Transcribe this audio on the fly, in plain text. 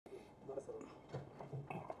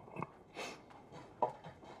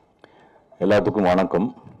எல்லாத்துக்கும் வணக்கம்.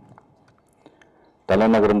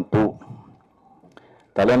 தலைநகரம் 2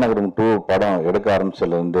 தலைநகரம் 2 படம் எடுக்க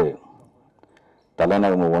ஆரம்பிச்சதுலேருந்து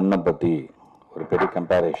தலைநகரம் 1 பற்றி ஒரு பெரிய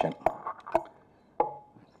கம்பேரிஷன்.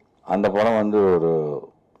 அந்த படம் ஒரு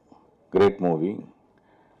கிரேட் மூவி.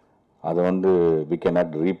 அதை வி கேன்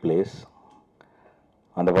நாட் ரீப்ளேஸ்.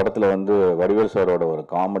 அந்த படத்தில் வடிவேல் சாரோட ஒரு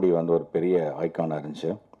காமெடி ஒரு பெரிய ஐக்கானாக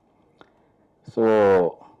இருந்துச்சு. ஸோ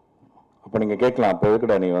அப்போ நீங்கள் கேட்கலாம், அப்போ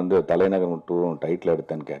எதுக்குடா நீ தலைநகரம் 2 டைட்டில்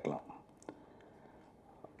எடுத்தேன்னு கேட்கலாம்.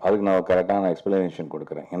 அதுக்கு நான் கரெக்டான எக்ஸ்பிளனேஷன்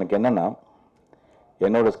கொடுக்குறேன். எனக்கு என்னென்னா,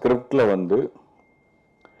 என்னோடய ஸ்கிரிப்டில்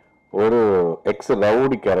ஒரு எக்ஸ்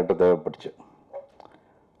ரவுடி கேரக்டர் தேவைப்பட்டுச்சு.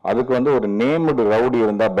 அதுக்கு ஒரு நேம்டு ரவுடி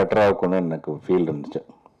இருந்தால் பெட்டராக இருக்கணும்னு எனக்கு ஃபீல் இருந்துச்சு.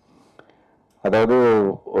 அதாவது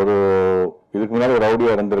ஒரு இதுக்கு முன்னாடி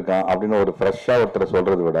ரவுடியாக இருந்திருக்கான் அப்படின்னு ஒரு ஃப்ரெஷ்ஷாக ஒருத்தர்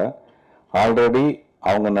சொல்கிறத விட, ஆல்ரெடி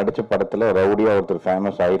அவங்க நடித்த படத்தில் ரவுடியாக ஒருத்தர்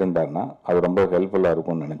ஃபேமஸ் ஆகியிருந்தாருன்னா அது ரொம்ப ஹெல்ப்ஃபுல்லாக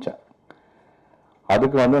இருக்கும்னு நினச்சேன்.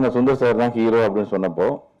 அதுக்கு அந்த சுந்தர் சார் தான் ஹீரோ அப்படின்னு சொன்னப்போ,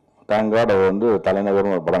 தேங்க் காட் அவர்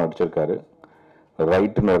தலைநகர்னு ஒரு படம் நடிச்சிருக்காரு.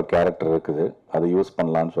 ரைட்டுன்னு ஒரு கேரக்டர் இருக்குது, அதை யூஸ்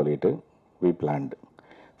பண்ணலான்னு சொல்லிட்டு we planned.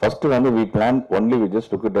 First we plan only we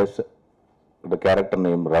just took it as the character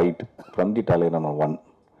name right from the தலைநகரம் 1.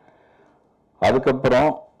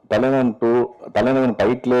 அதுக்கப்புறம் தலைநகரம் 2 தலைநகரம்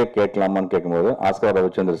டைட்டிலே கேட்கலாமான்னு கேட்கும்போது ஆஸ்கார்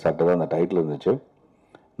ரவிச்சந்திர சார்ட்ட தான் அந்த டைட்டில் இருந்துச்சு.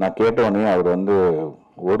 நான் கேட்டவுடனே அவர்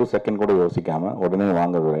ஒரு செகண்ட் கூட யோசிக்காமல் உடனே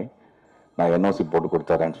வாங்குறதுரை நான் என்ஓசி போட்டு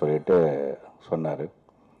கொடுத்தாரேன்னு சொல்லிட்டு சொன்னார்.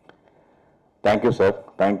 Thank you sir,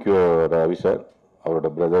 thank you Ravi sir, அவரோட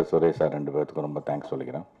பிரதர் சுரேஷ் சார், 2 பேர்த்துக்கும் ரொம்ப தேங்க்ஸ்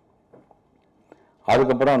சொல்லிக்கிறேன்.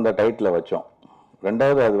 அதுக்கப்புறம் அந்த டைட்டில் வச்சோம்.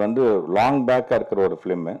 ரெண்டாவது அது லாங் பேக்காக இருக்கிற ஒரு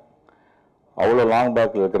ஃபிலிம்மு. அவ்வளோ லாங்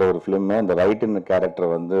பேக்கில் இருக்கிற ஒரு ஃபிலிம்மு இந்த ரைட்டுன்னு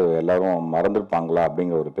கேரக்டர் எல்லோரும் மறந்துருப்பாங்களா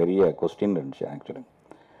அப்படிங்கிற ஒரு பெரிய கொஸ்டின் இருந்துச்சு. ஆக்சுவலி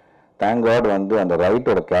தேங்க் காட் அந்த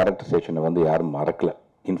ரைட்டோட கேரக்டரைசேஷனை யாரும் மறக்கலை.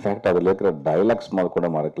 இன்ஃபேக்ட் அதில் இருக்கிற டைலாக்ஸ் கூட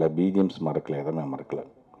மறக்கலை, பிஜிஎம்ஸ் மறக்கலை, எதுவுமே மறக்கலை.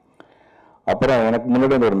 அப்புறம் எனக்கு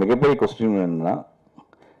முன்னாடி ஒரு மிகப்பெரிய கொஸ்டின் என்னன்னா,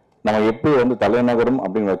 நம்ம எப்படி தலைநகரம்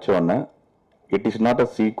அப்படின்னு வச்சோடனே it is not a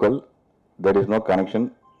sequel, there is no connection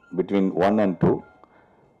between 1 and 2.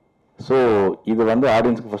 So இது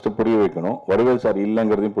ஆடியன்ஸுக்கு ஃபஸ்ட்டு புரிய வைக்கணும், வடிவேல் சார்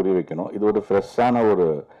இல்லைங்கிறதையும் புரிய வைக்கணும். இது ஒரு ஃப்ரெஷ்ஷான ஒரு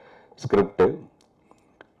ஸ்கிரிப்டு,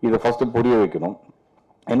 இதை ஃபஸ்ட்டு புரிய வைக்கணும்.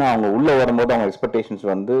 ஏன்னா அவங்க உள்ளே வரும்போது அவங்க எக்ஸ்பெக்டேஷன்ஸ்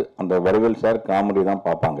அந்த வடிவேல் சார் காமெடி தான்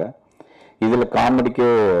பார்ப்பாங்க. இதில் காமெடிக்கு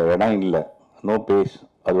இடம் இல்லை, நோ பேஸ்.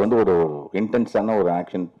 அது ஒரு இன்டென்ஸான ஒரு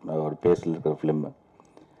ஆக்ஷன் ஒரு பேஸில் இருக்கிற ஃபிலிம்மு.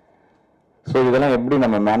 ஸோ இதெல்லாம் எப்படி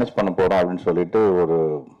நம்ம மேனேஜ் பண்ண போகிறோம் அப்படின்னு சொல்லிட்டு ஒரு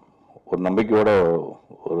நம்பிக்கையோட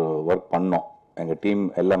ஒரு ஒர்க் பண்ணோம். எங்கள் டீம்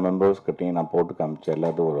எல்லா மெம்பர்ஸ்கிட்டையும் நான் போட்டு காமிச்சேன்,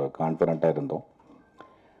 எல்லாத்தையும் ஒரு கான்ஃபிடண்ட்டாக இருந்தோம்.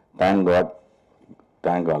 தேங்க் காட்,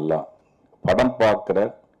 தேங்க் அல்லா. படம் பார்க்குற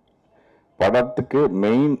படத்துக்கு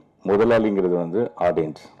main முதலாளிங்கிறது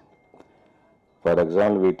audience. For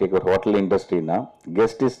example we take ஒரு hotel இண்டஸ்ட்ரினா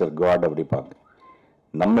guest is Dhar God அப்படி பார்க்க.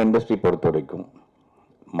 நம்ம இண்டஸ்ட்ரி பொறுத்த வரைக்கும்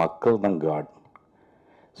மக்கள் தான் காட்.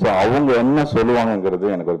 ஸோ அவங்க என்ன சொல்லுவாங்கங்கிறது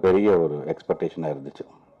எனக்கு ஒரு பெரிய ஒரு எக்ஸ்பெக்டேஷனாக இருந்துச்சு.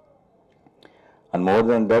 அண்ட் மோர்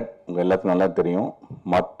தென் தட், உங்கள் எல்லாத்துக்கும் நல்லா தெரியும்,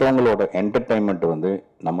 மற்றவங்களோட என்டர்டெயின்மெண்ட்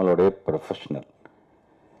நம்மளுடைய ப்ரொஃபஷ்னல்.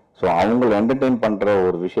 ஸோ அவங்கள என்டர்டெயின் பண்ணுற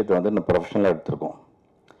ஒரு விஷயத்தை நம்ம ப்ரொஃபஷ்னலாக எடுத்திருக்கோம்.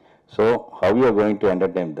 So how you are going to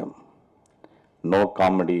entertain them? No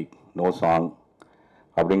comedy, no song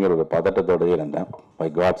அப்படிங்கிற ஒரு பதட்டத்தோடய இருந்தேன். பை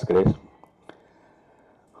காட்ஸ் கிரேஸ்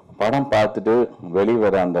படம் பார்த்துட்டு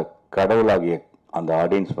வெளிவர அந்த கடவுளாகிய அந்த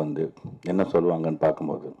ஆடியன்ஸ் என்ன சொல்லுவாங்கன்னு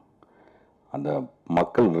பார்க்கும்போது, அந்த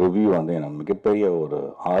மக்கள் ரிவ்யூ எனக்கு மிகப்பெரிய ஒரு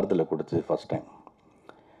ஆறுதலை கொடுத்து. ஃபஸ்ட் டைம்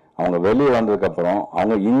அவங்க வெளியே வந்ததுக்கப்புறம்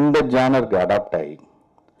அவங்க இந்த ஜானருக்கு அடாப்ட் ஆகி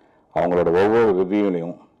அவங்களோட ஒவ்வொரு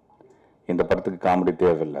ரிவ்யூலையும் இந்த படத்துக்கு காமெடி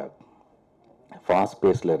தேவையில்லை, ஃபாஸ்ட்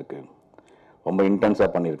பேஸில் இருக்குது, ரொம்ப இன்டென்ஸாக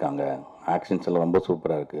பண்ணியிருக்காங்க, ஆக்ஷன்ஸ் எல்லாம் ரொம்ப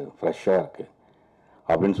சூப்பராக இருக்குது, ஃப்ரெஷ்ஷாக இருக்குது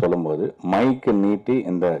அப்படின்னு சொல்லும்போது மைக்கு நீட்டி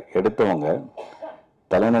இந்த எடுத்தவங்க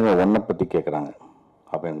தலைநகர் 1 பற்றி கேட்குறாங்க.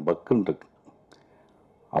 அப்போ எனக்கு பக்குன்னு இருக்கு.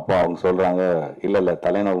 அப்போ அவங்க சொல்கிறாங்க, இல்லை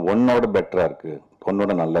தலைநகர் 1ஓட பெட்டராக இருக்குது,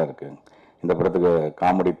 1ஓட நல்லா இருக்குது, இந்த படத்துக்கு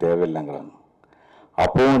காமெடி தேவையில்லைங்கிறாங்க.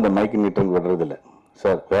 அப்போவும் இந்த மைக்கு நீட்டுங்க விடுறதில்லை.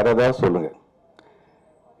 சார் வேறு ஏதாவது சொல்லுங்கள்,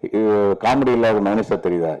 காமெடி இல்லாத மைனஸாக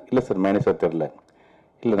தெரியுதா? இல்லை சார் மைனஸாக தெரியல.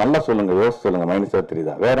 இல்லை நல்லா சொல்லுங்கள், யோசிச்சு சொல்லுங்கள், மைனஸாக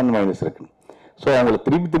தெரியுதா? வேற என்ன மைனஸ் இருக்குன்னு. ஸோ அவங்கள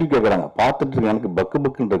திருப்பி கேட்குறாங்க. பார்த்துட்டு இருக்கு, எனக்கு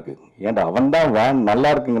பக்குன்னு இருக்கு. ஏன்டா அவன் தான் வேன் நல்லா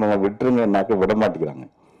இருக்குங்கிறவங்க விட்டுருங்கன்னாக்க விட மாட்டேங்கிறாங்க.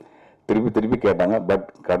 திருப்பி கேட்டாங்க. பட்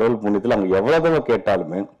கடவுள் புண்ணியத்தில் அவங்க எவ்வளோ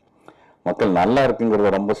கேட்டாலுமே மக்கள் நல்லா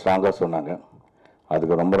இருக்குங்கிறத ரொம்ப ஸ்ட்ராங்காக சொன்னாங்க.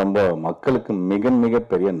 அதுக்கு ரொம்ப மக்களுக்கு மிக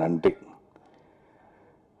பெரிய நன்றி.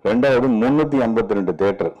 ரெண்டாவது 352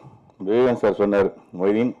 தேட்டர். விவேகன் சார் சொன்னார்,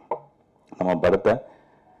 மொய்தீன் நம்ம படத்தை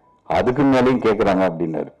அதுக்கு மேலேயும் கேட்குறாங்க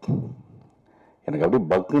அப்படின்னாரு. எனக்கு அப்படியே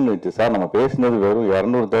பக்குன்னு வச்சு, சார் நம்ம பேசினது வெறும்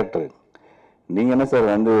 200 தேட்டரு, நீங்கள் என்ன சார்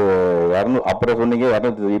வந்து 200 அப்புறம் சொன்னீங்க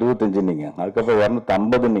 225 நீங்கள், அதுக்கப்புறம்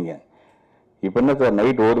 250 நீங்கள், இப்போ என்ன சார்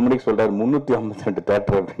நைட் 1 மணிக்கு சொல்கிறாரு 352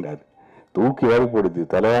 தேட்டர் அப்படின்றாரு. தூக்கி வேறு போடுது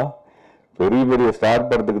தலைவா. பெரிய பெரிய ஸ்டார்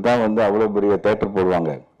படத்துக்கு தான் வந்து அவ்வளோ பெரிய தேட்டர்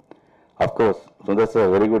போடுவாங்க. Of course Sundar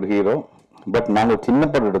sir very good hero. But நாங்கள் சின்ன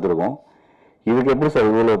படம் எடுத்திருக்கோம், இதுக்கு எப்படி சார்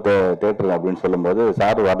இவ்வளோ தேட்டர் அப்படின்னு சொல்லும்போது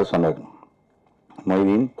சார் வார்த்தை சொன்னார்,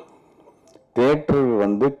 மொய்தீன் தேட்டர்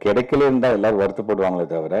வந்து கிடைக்கலன்னு தான் எல்லாரும் வருத்தப்படுவாங்களே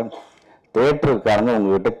தவிர தேட்டருக்காரங்க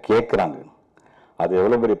உங்ககிட்ட கேட்குறாங்க, அது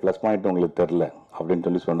எவ்வளோ பெரிய ப்ளஸ் பாயிண்ட் உங்களுக்கு தெரில அப்படின்னு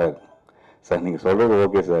சொல்லி சொன்னார். சார் நீங்கள் சொல்கிறது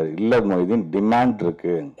ஓகே சார், இல்லை மொய்தீன் டிமாண்ட்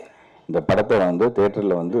இருக்குது, இந்த படத்தை வந்து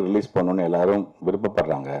தேட்டரில் வந்து ரிலீஸ் பண்ணணுன்னு எல்லாரும்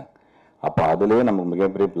விருப்பப்படுறாங்க, அப்போ அதுலேயே நமக்கு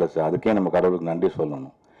மிகப்பெரிய ப்ளஸ், அதுக்கே நம்ம கடவுளுக்கு நன்றி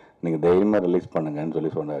சொல்லணும், நீங்கள் தைரியமாக ரிலீஸ் பண்ணுங்கன்னு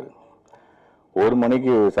சொல்லி சொன்னார். 1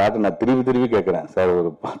 மணிக்கு சார் நான் திருப்பி கேட்குறேன், சார்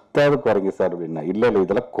ஒரு 10வது குறைங்க சார் அப்படின்னா, இல்லை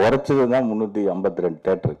இதெல்லாம் குறைச்சது தான் 352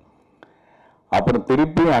 தேட்டரு. அப்புறம்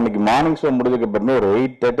திருப்பி அன்னைக்கு மார்னிங் ஷோ முடிஞ்சதுக்கு அப்புறமே ஒரு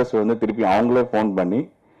 8 தேட்டர்ஸ் வந்து திருப்பி அவங்களே ஃபோன் பண்ணி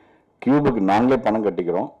கியூபுக்கு நாங்களே பணம்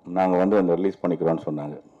கட்டிக்கிறோம், நாங்கள் வந்து அந்த ரிலீஸ் பண்ணிக்கிறோன்னு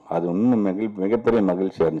சொன்னாங்க. அது இன்னும் மிகப்பெரிய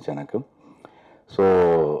மகிழ்ச்சியாக இருந்துச்சு எனக்கு. ஸோ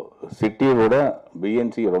சிட்டியோட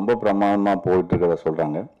பிஎன்சி ரொம்ப பிரமாதமாக போயிட்டு இருக்கிறத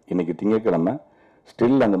சொல்கிறாங்க. இன்றைக்கி திங்கட்கிழமை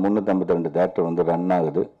ஸ்டில் அந்த 352 தேட்டர் வந்து ரன்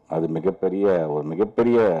ஆகுது. அது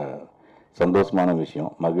மிகப்பெரிய சந்தோஷமான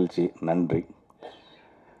விஷயம், மகிழ்ச்சி, நன்றி.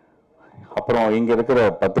 அப்புறம் இங்கே இருக்கிற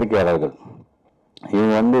பத்திரிகையாளர்கள்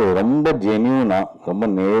இவங்க வந்து ரொம்ப ஜென்யூனாக ரொம்ப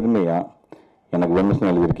நேர்மையாக எனக்கு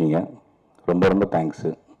விமர்சனம் எழுதியிருக்கீங்க, ரொம்ப ரொம்ப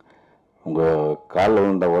தேங்க்ஸு. உங்கள் காலில்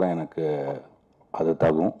விழுந்த கூட எனக்கு அது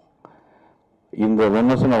தகும். இந்த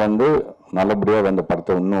விமர்சனம் வந்து நல்லபடியாக அந்த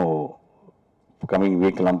படத்தை இன்னும் கம்மிங்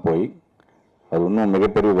வீக்கெலாம் போய் அது இன்னும்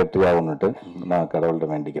மிகப்பெரிய வெற்றியாகும்னுட்டு நான் கடவுள்கிட்ட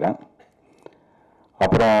வேண்டிக்கிறேன்.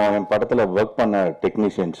 அப்புறம் என் படத்தில் ஒர்க் பண்ண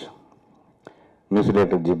டெக்னீஷியன்ஸ், மியூசிக்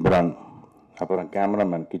டைரக்டர் ஜிப்ரான், அப்புறம்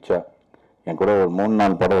கேமராமேன் கிச்சா, என் கூட ஒரு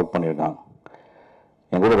 3-4 படம் ஒர்க் பண்ணியிருக்கான்.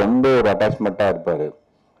 என் கூட ரொம்ப ஒரு அட்டாச்மெண்ட்டாக இருப்பார்.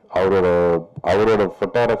 அவரோட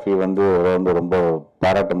ஃபோட்டோகிராஃபி வந்து ரொம்ப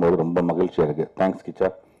பாராட்டும் போது ரொம்ப மகிழ்ச்சியாக இருக்குது. தேங்க்ஸ் கிச்சா.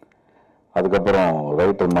 அதுக்கப்புறம்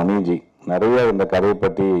ரைட்டர் மணிஜி நிறைய இந்த கதையை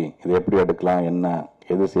பற்றி இது எப்படி எடுக்கலாம், என்ன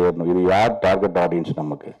எது செய்யணும், இது யார் டார்கெட் ஆடியன்ஸ்,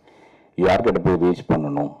 நமக்கு யார்கிட்ட போய் ரீச்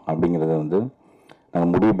பண்ணணும் அப்படிங்கிறத வந்து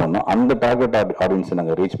நாங்கள் முடிவு பண்ணோம். அந்த டார்கெட் ஆடியன்ஸை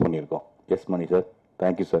நாங்கள் ரீச் பண்ணியிருக்கோம். எஸ் மணி சார்,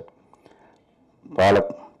 தேங்க்யூ சார்.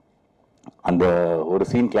 பாலக் அந்த ஒரு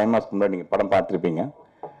சீன் கிளைமாக்ஸ்க்கு முன்னாடி நீங்கள் படம் பார்த்துருப்பீங்க,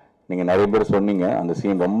 நீங்கள் நிறைய பேர் சொன்னீங்க அந்த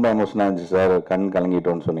சீன் ரொம்ப எமோஷனாக இருந்துச்சு சார், கண்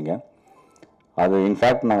கலங்கிட்டோன்னு சொன்னீங்க. அது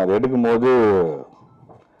இன்ஃபேக்ட் நாங்கள் அதை எடுக்கும்போது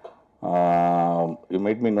you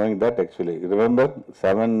might me knowing that actually remember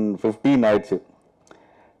 7:15 ஆயிடுச்சு.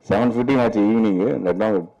 7:15 ஆச்சு ஈவினிங்கு.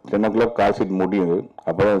 10 o'clock கால் ஷீட் முடியுது.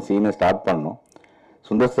 அப்போ தான் சீனை ஸ்டார்ட் பண்ணோம்.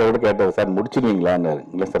 சுந்தர் சாரோட கேட்டார், சார் முடிச்சிடுவீங்களான்னாரு.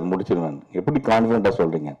 இல்லை சார் முடிச்சிடுவேன். எப்படி கான்ஃபிடென்ட்டாக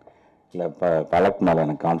சொல்கிறீங்க? இல்லை பழக்கு மேலே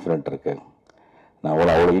எனக்கு கான்ஃபிடென்ட் இருக்குது, நான்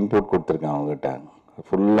அவ்வளோ இன்புட் கொடுத்துருக்கேன் அவங்ககிட்ட.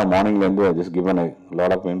 ஃபுல்லாக மார்னிங்லேருந்து just given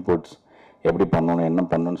lot of inputs, எப்படி பண்ணணும் என்ன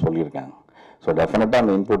பண்ணணும்னு சொல்லியிருக்கேன். ஸோ டெஃபினட்டாக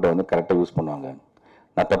அந்த இன்புட்டை வந்து கரெக்டாக யூஸ் பண்ணுவாங்க.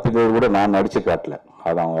 நான் தப்பித்தது கூட நான் நடிச்சு காட்டல,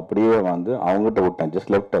 அதை அவங்க அப்படியே வந்து அவங்ககிட்ட விட்டேன்,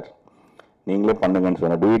 ஜஸ்ட் லெஃப்டர் நீங்களே பண்ணுங்கன்னு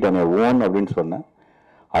சொன்னேன், do it on your own அப்படின்னு சொன்னேன்.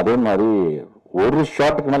 அதே மாதிரி ஒரு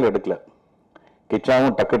ஷாட்டுக்கு மேலே எடுக்கல.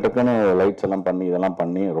 கிச்சாவும் டக்குன்னு லைட்ஸ் எல்லாம் பண்ணி இதெல்லாம்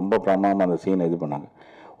பண்ணி ரொம்ப பிரமாதமாக அந்த சீனை இது பண்ணாங்க.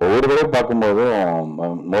 ஒவ்வொரு தடவை பார்க்கும்போதும்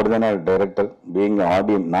மோர் தென் டைரக்டர் பீயிங்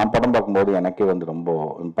ஆடியன்ஸ், நான் படம் பார்க்கும்போது எனக்கே வந்து ரொம்ப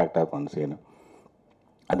இம்பேக்டாக இருக்கும் அந்த சீனு.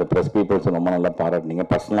 அந்த ப்ரெஸ் பீப்புள்ஸ் ரொம்ப நல்லா பாராட்டினீங்க,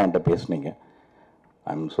 பர்சனலாக என்கிட்ட பேசுனீங்க.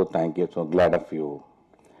 I am so thank you, so glad of you.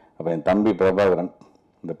 அப்போ என் தம்பி பிரபாகரன்,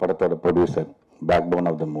 இந்த படத்தோட producer, back phone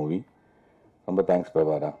of the movie, ரொம்ப தேங்க்ஸ்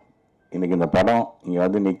பிரபாரா. இன்றைக்கி இந்த படம் இங்கே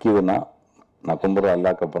வந்து நிற்கிதுன்னா நான் கும்பிட்ற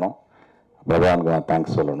எல்லாக்கப்புறம் பிரபாகரனுக்கு நான்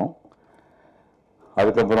தேங்க்ஸ் சொல்லணும்.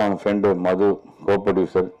 அதுக்கப்புறம் அவன் ஃப்ரெண்டு மது, கோ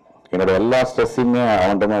ப்ரொடியூசர். என்னோடய எல்லா ஸ்ட்ரெஸ்ஸையுமே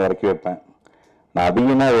அவன்கிட்ட தான் இறக்கி வைப்பேன். நான்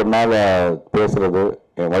அதிகமாக ஒரு நாள் பேசுகிறது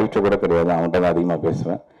என் ஒய்ஃப்ட்ட கூட கிடையாது, அவன்கிட்ட தான் அதிகமாக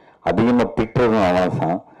பேசுவேன். அதிகமாக திட்டுறதும் அவன்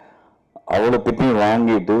தான். அவ்வளோ திட்டையும்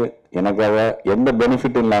வாங்கிட்டு எனக்காக எந்த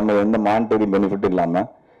பெனிஃபிட்டும் இல்லாமல், எந்த மானிட்டரி பெனிஃபிட்டும் இல்லாமல்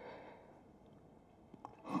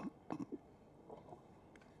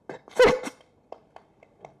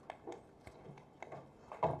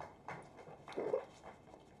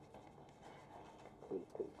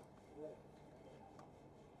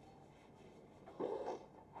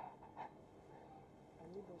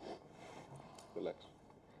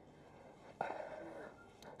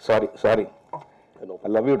sorry I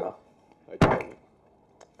love you da.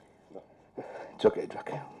 It's okay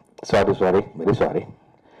sorry very sorry.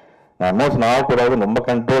 நான் எமோஷன் ஆகக்கூடாது, ரொம்ப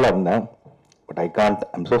கண்ட்ரோலாக இருந்தேன். But I can't,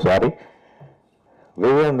 I'm so sorry.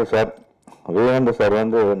 Vivekananda sir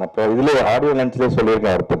வந்து நான் இப்போ இதில் ஆடியோ லன்ச்லேயே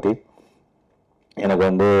சொல்லியிருக்கேன் அவரை பற்றி. எனக்கு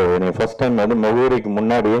வந்து என்னை ஃபர்ஸ்ட் டைம் வந்து மெகூரிக்கு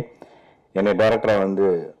முன்னாடியே என்னை டைரக்டராக வந்து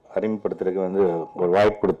அறிமுகப்படுத்துறதுக்கு வந்து ஒரு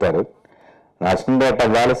வாய்ப்பு கொடுத்தாரு. நான் அசிஸ்டன்ட்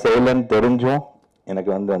டைரக்டர் வேலை செய்யலைன்னு தெரிஞ்சும் எனக்கு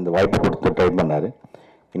வந்து அந்த வாய்ப்பு கொடுத்து ட்ரை பண்ணார்.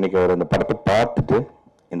 இன்றைக்கி அவர் அந்த படத்தை பார்த்துட்டு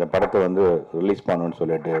இந்த படத்தை வந்து ரிலீஸ் பண்ணணும்னு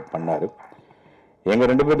சொல்லிட்டு பண்ணார். எங்கள்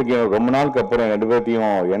 2 பேர்த்துக்கு ரொம்ப நாளுக்கு அப்புறம் 2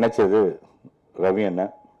 பேர்த்தையும் இணைச்சது ரவி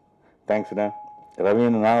அண்ணன். தேங்க்ஸ்ண்ணே. ரவி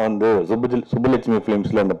அண்ணா வந்து சுப்புலட்சுமி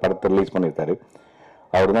ஃபிலிம்ஸில் இந்த படத்தை ரிலீஸ் பண்ணியிருக்காரு.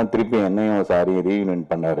 அவர் தான் திருப்பி என்னையும் ரீயூனியன்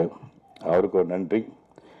பண்ணார். அவருக்கு ஒரு நன்றி.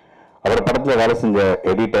 அவர் படத்தில் வேலை செஞ்ச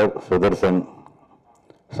editor Sudarshan,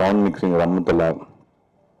 sound mixing ரம்மத்தலா,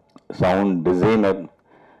 sound designer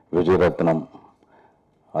Vijayaratnam,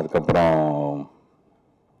 அதுக்கப்புறம்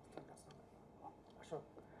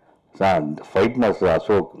fight master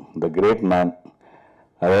Ashok, the great man.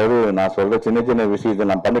 அதாவது நான் சொல்கிற சின்ன சின்ன விஷயத்தை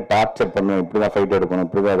நான் பண்ணி டார்ச்சர் பண்ணுவேன், இப்படி தான் ஃபைட் எடுக்கணும்,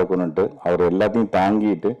 இப்படி தான் எடுக்கணுன்ட்டு அவர் எல்லாத்தையும்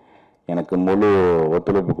தாங்கிட்டு எனக்கு முழு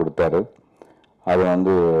ஒத்துழைப்பு கொடுத்தாரு. அது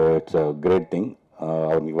வந்து இட்ஸ் அ கிரேட் திங்.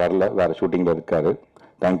 அவர் வரல, வேறு ஷூட்டிங்கில் இருக்கார்.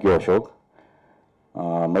 தேங்க்யூ அசோக்.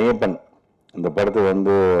 மையப்பன் இந்த படத்தை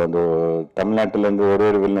வந்து அந்த தமிழ்நாட்டிலேருந்து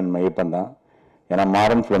ஒரு வில்லன் மையப்பன் தான். ஏன்னா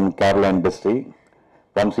Maran from Kerala industry,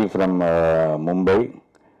 Vamsi from Mumbai,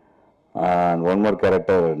 and one more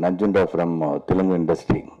character Nanjunda from Telugu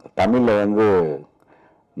industry. தமிழில் வந்து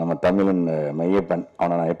நம்ம தமிழன் மையப்பன்.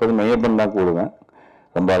 அவனை நான் எப்போதும் மையப்பன் தான் கூடுவேன்.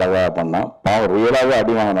 ரொம்ப அழகாக பண்ணான். பாவம் ரியலாகவே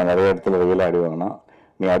அடி வாங்கினான், நிறைய இடத்துல ரியலாக அடி வாங்கினான்.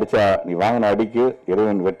 நீ வாங்கின அடிக்கு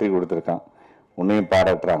இறைவன் வெற்றி கொடுத்துருக்கான். உன்னையும்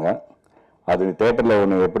பாராட்டுறாங்க. அது தேட்டரில்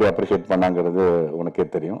உன்னை எப்படி அப்ரிஷியேட் பண்ணாங்கிறது உனக்கே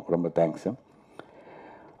தெரியும். ரொம்ப தேங்க்ஸு.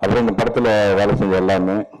 அப்புறம் இந்த படத்தில் வேலை செஞ்ச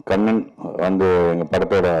எல்லாமே, கண்ணன் வந்து எங்கள்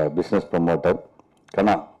படத்தோட பிஸ்னஸ் ப்ரமோட்டர்.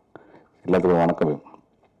 கண்ணா, எல்லாத்துக்கும் வணக்கம்.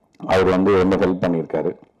 அவர் வந்து ரொம்ப ஹெல்ப்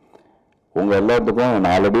பண்ணியிருக்காரு. உங்கள் எல்லாத்துக்கும்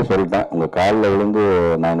நான் ஆல்ரெடி சொல்லிட்டேன், உங்கள் காலில் விழுந்து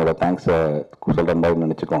நான் என்னோட தேங்க்ஸை சொல்கிற மாதிரி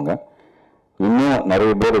நினச்சிக்கோங்க. இன்னும்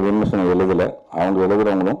நிறைய பேர் விமர்சனம் எழுதலை. அவங்க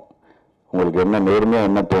எழுதுகிறவங்களும் உங்களுக்கு என்ன நேர்மையாக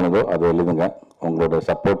என்ன தோணுதோ அதை எழுதுங்க. உங்களோட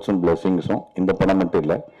சப்போர்ட்ஸும் பிளெஸிங்ஸும் இந்த படம் மட்டும்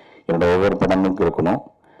இல்லை, என்னோட ஒவ்வொரு படமும் இருக்கணும்.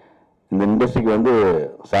 இந்த இண்டஸ்ட்ரிக்கு வந்து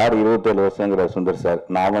சார் 27 வருஷங்கிற சுந்தர் சார்,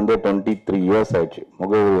 நான் வந்து 23 இயர்ஸ் ஆயிடுச்சு.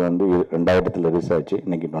 முகவரி வந்து 2000 ரிலீஸ் ஆயிடுச்சு.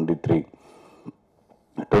 இன்னைக்கு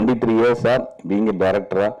 23 இயர்ஸ் சார் பீங்க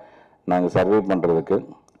டைரக்டராக நாங்கள் சர்வே பண்ணுறதுக்கு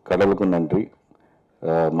கடவுளுக்கும் நன்றி,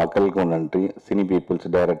 மக்களுக்கும் நன்றி, சினி பீப்புள்ஸ்,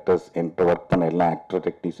 டைரக்டர்ஸ், என்கிட்ட ஒர்க் பண்ண எல்லா ஆக்டர்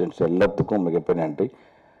டெக்னீஷியன்ஸ் எல்லாத்துக்கும் மிகப்பெரிய நன்றி.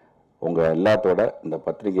 உங்கள் எல்லாத்தோட இந்த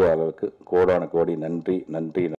பத்திரிகையாளருக்கு கோடான கோடி நன்றி நன்றி.